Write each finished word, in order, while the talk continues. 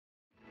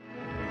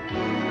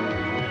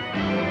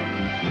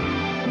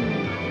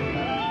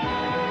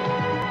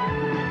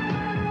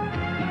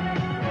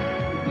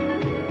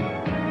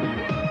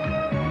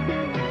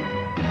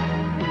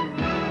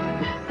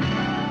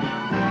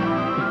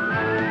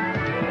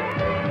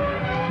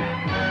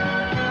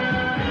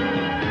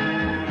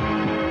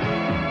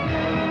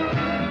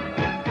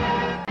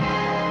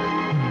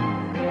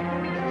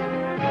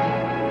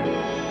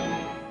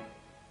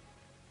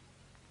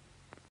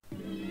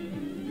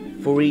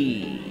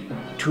3,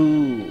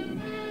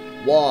 2,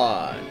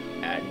 1,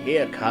 and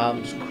here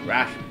comes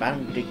Crash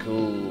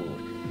Bandicoot.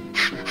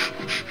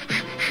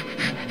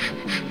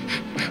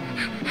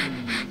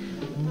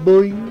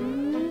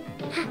 Boing.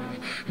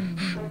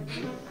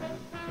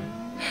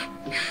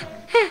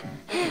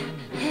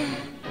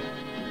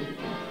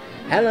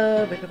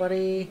 Hello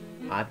everybody,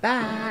 I'm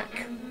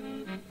back.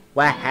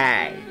 Well,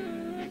 hey.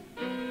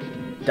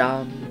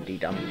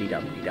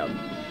 Dum-de-dum-de-dum-de-dum.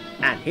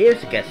 And here's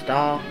the guest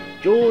star,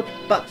 George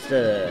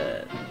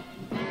Buxton.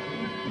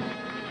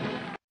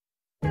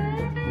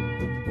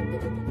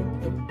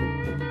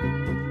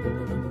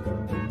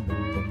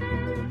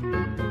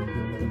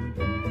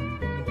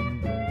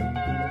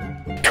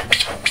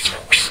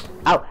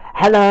 Oh,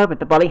 hello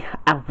everybody,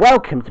 and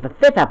welcome to the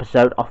 5th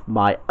episode of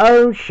my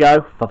own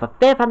show for the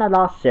 5th and the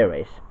last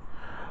series.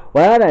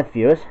 Well then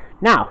viewers,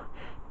 now,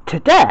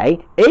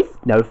 today is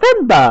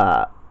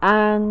November,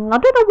 and I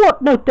don't know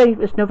what day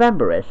this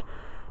November is.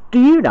 Do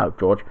you know,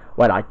 George?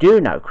 Well, I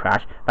do know,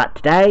 Crash, that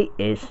today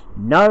is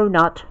No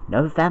Nut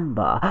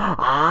November.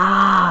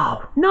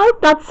 Oh, no,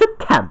 that's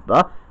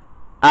September.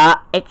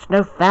 It's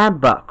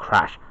November,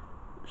 Crash.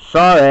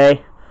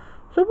 Sorry.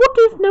 So what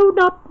is No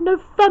Nut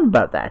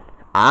November then?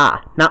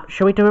 Now,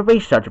 shall we do a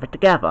research of it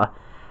together?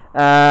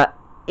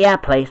 Yeah,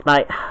 please,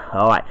 mate.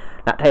 Alright,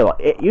 now tell you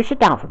what, you sit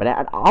down for a minute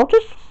and I'll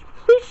just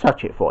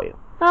research it for you.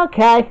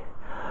 Okay.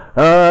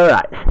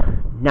 Alright,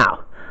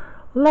 now,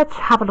 let's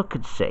have a look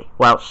and see.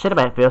 Well, sit a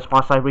minute first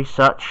whilst I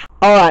research.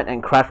 Alright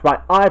then, Crash, right,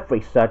 I've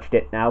researched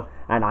it now,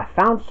 and I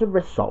found some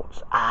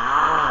results.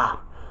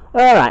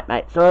 Alright,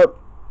 mate, so,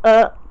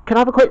 can I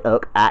have a quick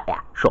look?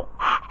 Yeah, sure.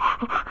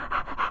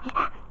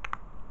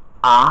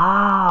 So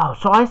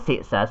I see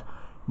it says,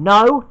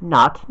 No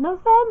Nut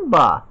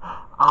November.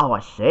 Oh, I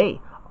see.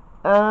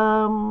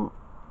 Can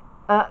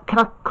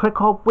I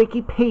click on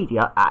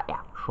Wikipedia?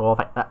 Yeah, sure,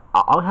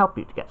 I'll help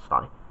you to get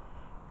started.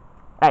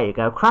 There you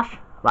go, Crash.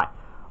 Right,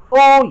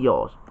 all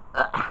yours.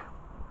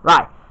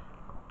 Right,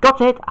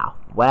 got it? Oh,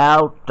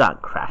 well done,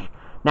 Crash.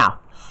 Now,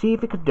 see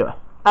if you can do it.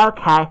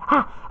 Okay.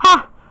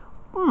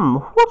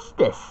 What's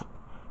this?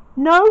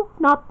 No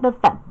Nut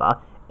November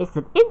is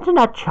an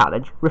internet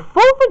challenge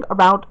revolving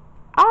around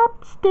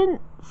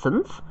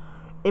abstinence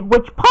in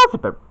which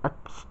participants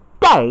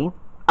abstain.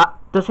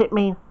 Does it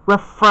mean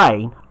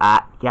refrain?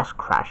 Yes,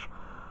 Crash.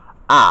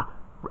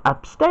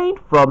 Abstain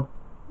from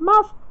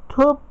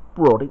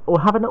masturbating or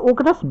having an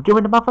orgasm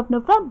during the month of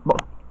November.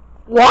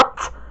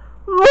 What?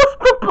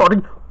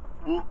 Masturbating?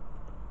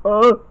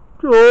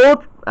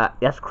 George?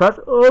 Yes, Crash.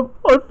 I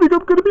think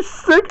I'm going to be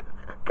sick.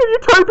 Can you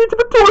take me to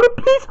the toilet,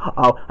 please?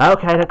 Oh,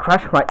 okay then,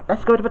 Crash. Right,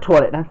 let's go to the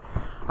toilet then.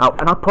 Oh,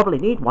 and I'll probably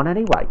need one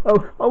anyway.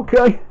 Oh,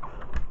 okay.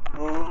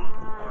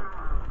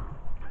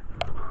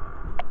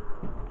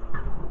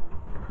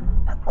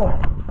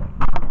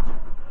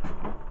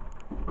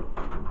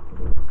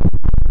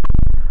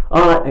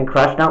 Alright then,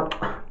 Crash. Now,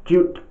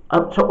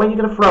 so when are you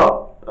going to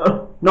throw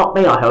up? Not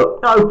me, I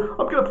hope. No,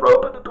 I'm going to throw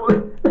up at the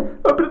toilet.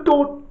 Open the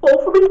door all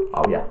for me.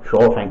 Oh yeah,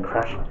 sure thing,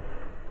 Crash.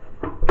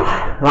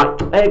 Right,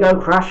 there you go,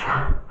 Crash.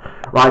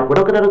 Right, we're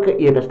not going to look at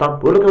you this time.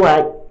 We'll look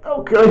away.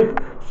 Okay,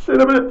 see you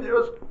in a minute,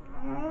 viewers.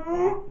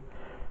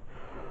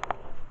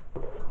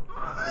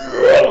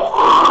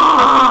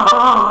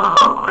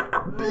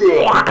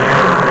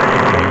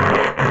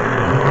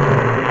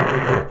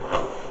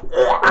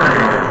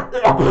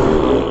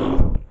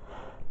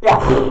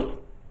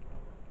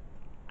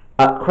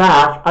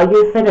 Crash, are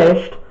you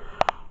finished?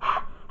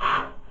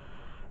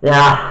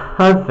 Yeah,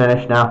 I'm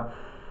finished now.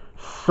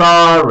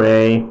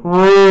 Sorry.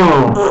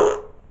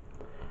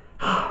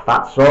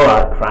 That's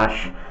alright,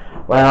 Crash.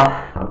 Well,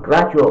 I'm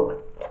glad you're...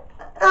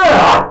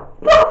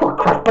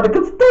 Crash, but I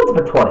could still to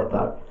the toilet,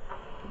 though.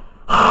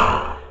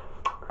 I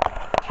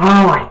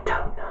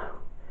don't know.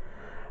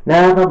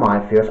 Never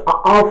mind, viewers.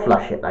 I'll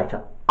flush it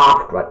later,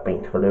 after I've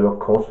been to the loo, of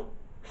course.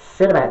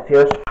 Sit a minute,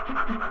 viewers.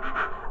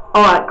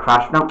 Alright,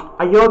 Crash, now,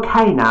 are you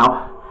okay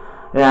now?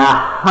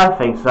 Yeah, I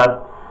think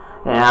so.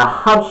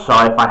 Yeah, I'm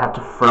sorry if I had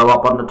to throw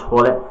up on the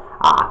toilet.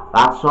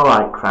 That's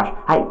alright, Crash.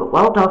 Hey, but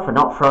well done for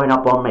not throwing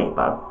up on me,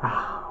 though.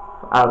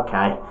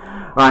 Okay.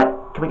 Right,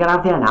 can we get out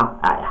of here now?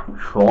 Yeah,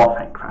 sure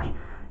thing, Crash.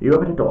 You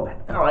open the door then.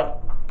 Alright.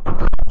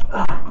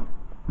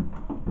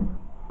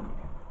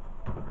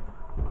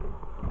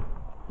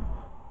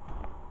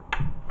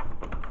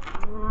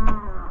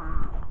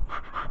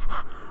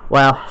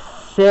 Well,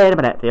 see you in a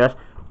minute, viewers.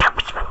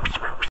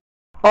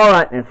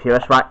 Alright then,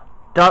 viewers, right,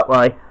 don't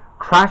worry.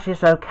 Crash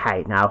is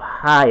okay now.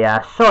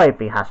 Yeah, sorry if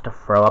he has to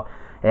throw up.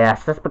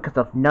 Yes, that's because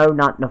of No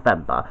Nut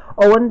November.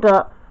 Oh, and,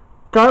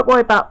 don't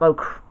worry about though,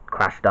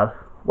 Crash, though.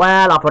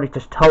 Well, I've already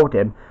just told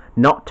him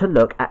not to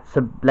look at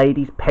some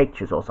lady's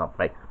pictures or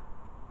something.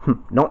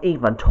 Not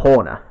even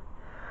Torna.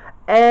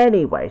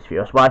 Anyways,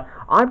 viewers, right,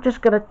 I'm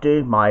just gonna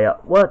do my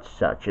word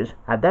searches,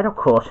 and then, of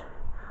course,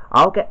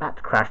 I'll get back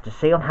to Crash to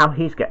see on how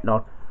he's getting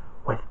on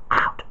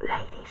without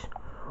ladies.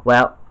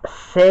 Well,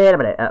 see you in a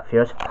minute,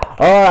 viewers.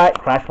 Alright,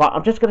 Crash, right,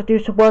 I'm just going to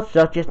do some word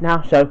searches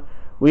now, so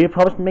will you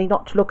promise me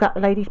not to look at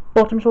the ladies'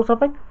 bottoms or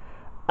something?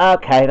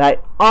 Okay, mate,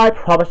 I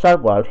promise I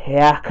won't.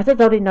 Yeah, because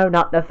it's only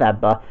not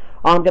November.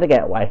 I'm gonna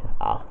get away.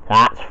 Oh,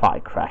 that's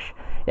fine, Crash.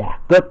 Yeah,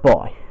 good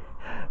boy.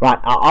 Right,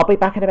 I'll be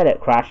back in a minute,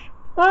 Crash.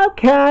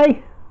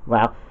 Okay.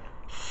 Well,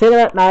 see you in a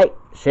minute, mate.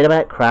 See you in a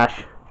minute,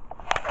 Crash.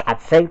 And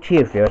same to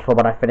you, viewers, for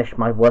when I finish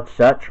my word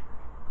search.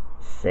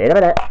 See you in a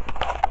minute.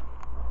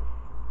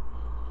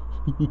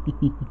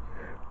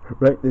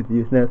 Right then,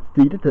 viewers, now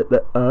see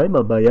that I'm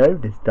on my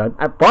own this time.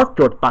 And whilst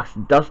George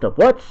Baxton does the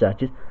word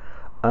searches,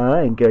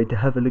 I'm going to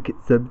have a look at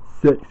some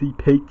sexy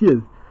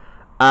pictures.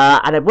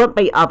 And it won't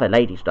be other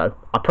ladies, though.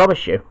 I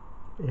promise you.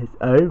 It's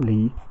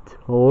only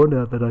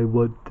Torna that I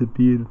want to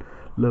be in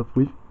love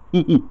with.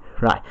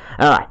 Right,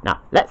 alright,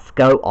 now let's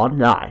go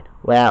online.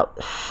 Well,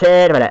 see you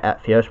in a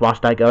minute, viewers,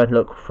 whilst I go and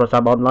look for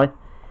some online.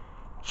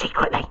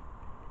 Secretly.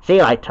 See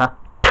you later.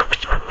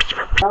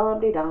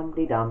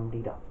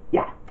 Dum-de-dum-de-dum-de-dum.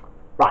 Yeah,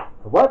 right,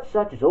 the word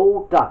search is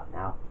all done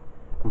now.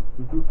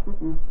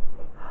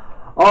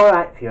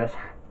 Alright, viewers,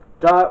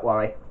 don't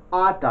worry,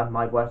 I've done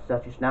my word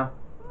searches now.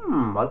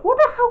 I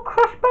wonder how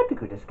Crash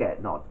Bandicoot is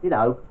getting on, you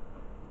know,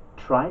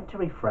 trying to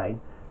refrain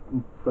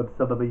from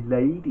some of the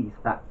ladies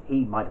that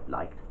he might have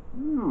liked.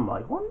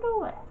 I wonder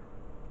where.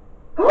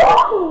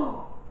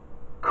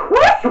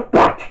 Crash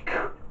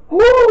Bandicoot!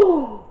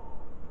 Oh!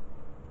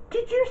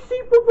 Did you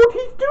see what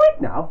he's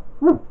doing now?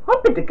 I'm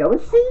going to go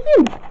and see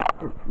him.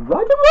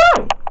 Right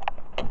away.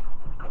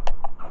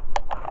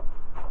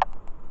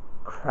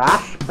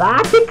 Crash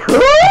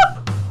Bandicoot?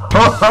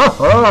 Ho ho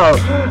ho!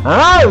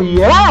 Oh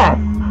yes!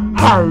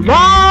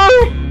 Hello,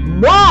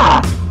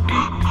 Nurse!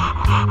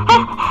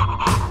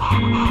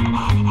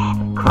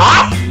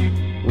 Crash?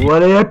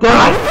 What are you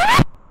doing?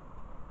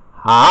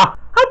 Huh?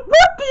 And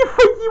what do you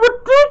think you were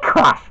doing,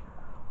 Crash?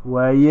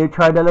 Were you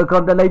trying to look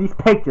on the ladies'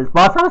 pictures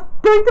whilst I was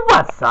doing the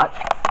word search?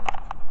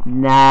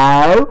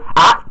 No.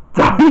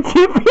 Don't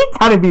you be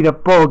telling me the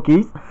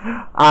porkies.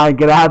 I'm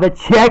gonna have a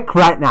check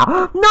right now.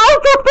 No,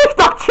 don't fix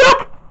that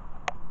check!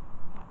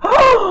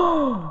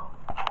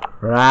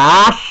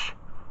 Crash!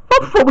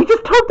 That's what we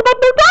just talked about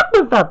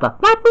November.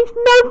 That means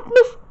no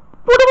miss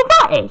whatever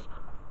that is.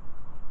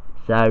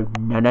 So,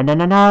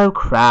 no,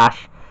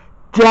 Crash.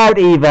 Don't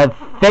even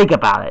think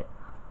about it.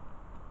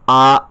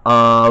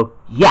 Uh-oh.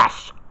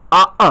 Yes.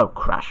 Uh-oh,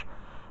 Crash.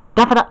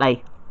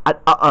 Definitely.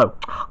 Uh-oh.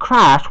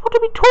 Crash, what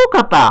did we talk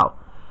about?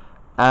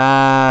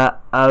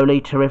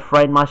 Only to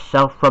refrain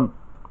myself from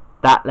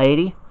that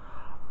lady?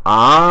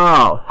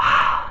 Oh.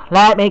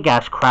 Let me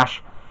guess,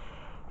 Crash.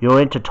 You're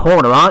into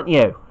Torna, aren't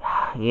you?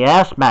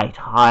 Yes, mate,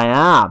 I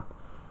am.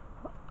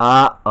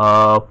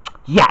 Uh-oh.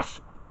 Yes.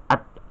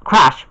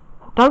 Crash,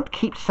 don't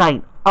keep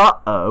saying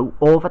uh-oh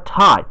all the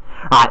time.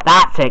 Right,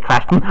 that's it,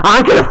 Crash.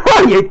 I'm going to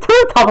throw you to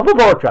the top of the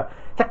wardrobe.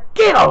 So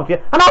get over you,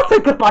 and I'll say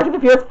goodbye to the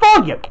viewers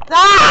for you.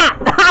 Ah!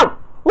 Ow!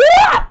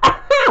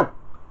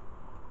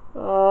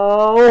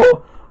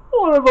 Oh,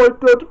 what have I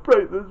done to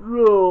break this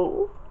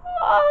rule?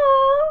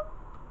 Ah!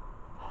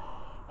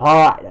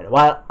 Alright then,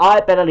 well,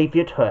 I better leave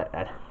you to it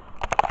then.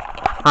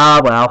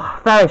 Well,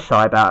 very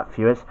sorry about it,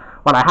 viewers.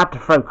 Well, I had to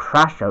throw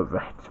Crash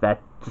over its bed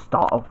to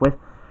start off with.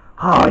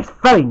 Oh, he's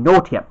very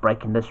naughty at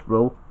breaking this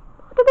rule.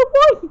 I don't know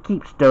why he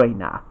keeps doing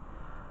that.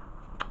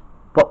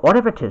 But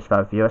whatever it is,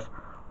 though, viewers,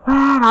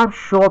 well, I'm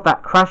sure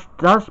that Crash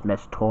does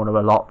miss Torna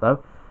a lot,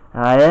 though.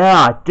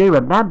 Yeah, I do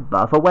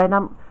remember for when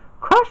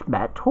Crash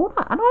met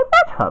Torna, and I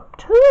met her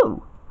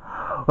too.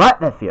 Right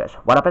then, viewers.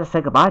 Well, I better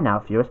say goodbye now,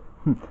 viewers.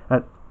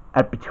 And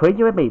between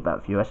you and me, though,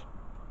 viewers,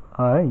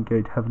 I'm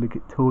going to have a look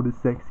at Torna's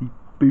sexy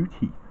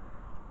booty.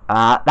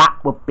 That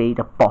would be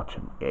the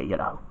bottom here, you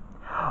know.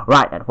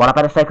 Right then. Well, I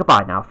better say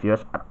goodbye now,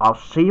 viewers, and I'll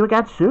see you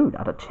again soon.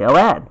 And until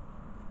then,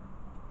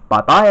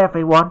 bye-bye,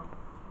 everyone.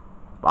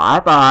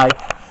 Bye-bye.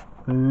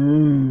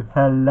 Ooh,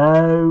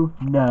 hello,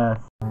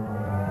 Nurse.